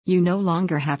You no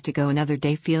longer have to go another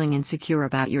day feeling insecure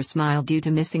about your smile due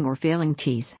to missing or failing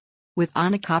teeth. With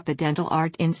Anacapa Dental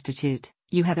Art Institute,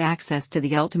 you have access to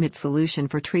the ultimate solution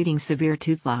for treating severe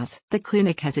tooth loss. The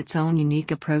clinic has its own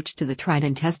unique approach to the tried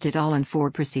and tested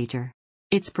All-on-4 procedure.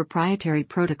 Its proprietary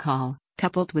protocol,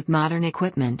 coupled with modern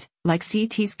equipment, like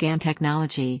CT scan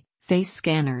technology, face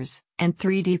scanners, and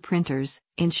 3D printers,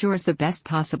 ensures the best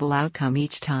possible outcome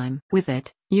each time. With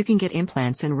it, you can get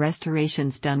implants and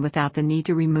restorations done without the need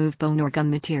to remove bone or gum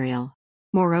material.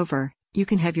 Moreover, you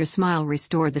can have your smile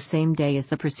restored the same day as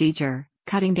the procedure,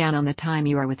 cutting down on the time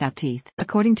you are without teeth.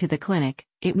 According to the clinic,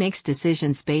 it makes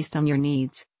decisions based on your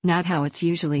needs, not how it's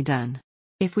usually done.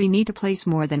 If we need to place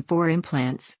more than 4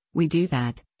 implants, we do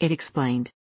that, it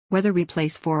explained. Whether we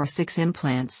place 4 or 6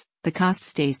 implants, the cost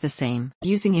stays the same.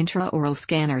 Using intraoral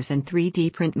scanners and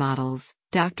 3D print models,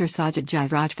 Dr. Sajid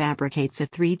Jairaj fabricates a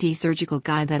 3D surgical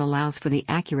guide that allows for the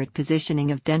accurate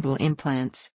positioning of dental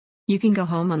implants. You can go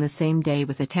home on the same day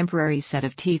with a temporary set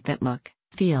of teeth that look,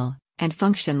 feel, and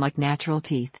function like natural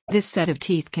teeth. This set of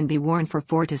teeth can be worn for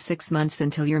 4 to 6 months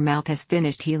until your mouth has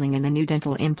finished healing and the new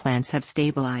dental implants have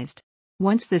stabilized.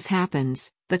 Once this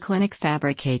happens, the clinic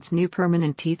fabricates new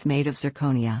permanent teeth made of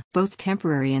zirconia. Both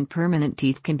temporary and permanent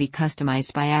teeth can be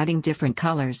customized by adding different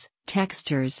colors,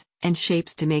 textures, and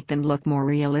shapes to make them look more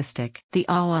realistic. The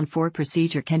All-on-4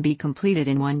 procedure can be completed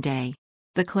in 1 day.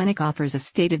 The clinic offers a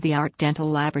state-of-the-art dental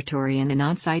laboratory and an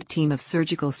on-site team of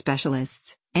surgical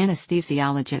specialists,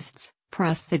 anesthesiologists,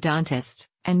 prosthodontists,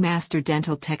 and master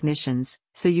dental technicians,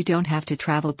 so you don't have to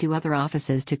travel to other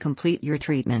offices to complete your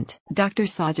treatment. Dr.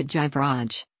 Sajid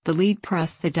Jairaj, the lead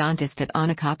prosthodontist at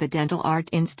Anacapa Dental Art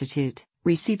Institute,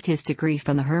 received his degree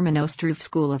from the Herman Ostrov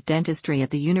School of Dentistry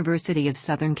at the University of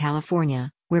Southern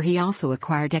California, where he also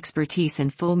acquired expertise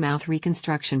in full mouth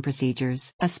reconstruction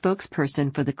procedures. A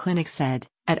spokesperson for the clinic said,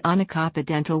 "At Anacapa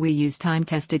Dental we use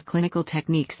time-tested clinical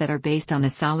techniques that are based on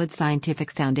a solid scientific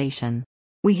foundation.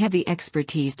 We have the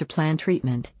expertise to plan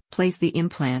treatment, place the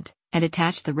implant, and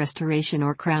attach the restoration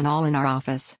or crown all in our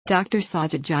office." Dr.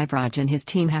 Sajid Jairaj and his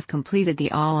team have completed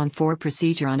the All-on-4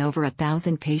 procedure on over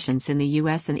 1,000 patients in the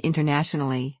US and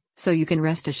internationally, so you can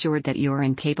rest assured that you're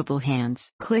in capable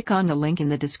hands. Click on the link in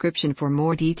the description for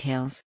more details.